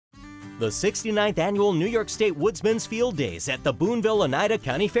The 69th Annual New York State Woodsmen's Field Days at the Boonville, Oneida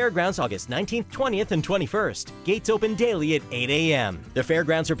County Fairgrounds, August 19th, 20th, and 21st. Gates open daily at 8 a.m. The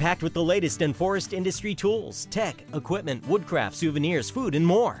fairgrounds are packed with the latest in forest industry tools, tech, equipment, woodcraft, souvenirs, food, and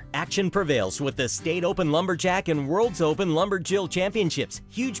more. Action prevails with the State Open Lumberjack and World's Open Lumberjill Championships,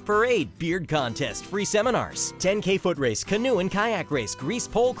 huge parade, beard contest, free seminars, 10K foot race, canoe and kayak race, grease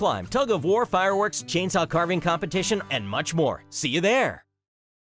pole climb, tug of war, fireworks, chainsaw carving competition, and much more. See you there!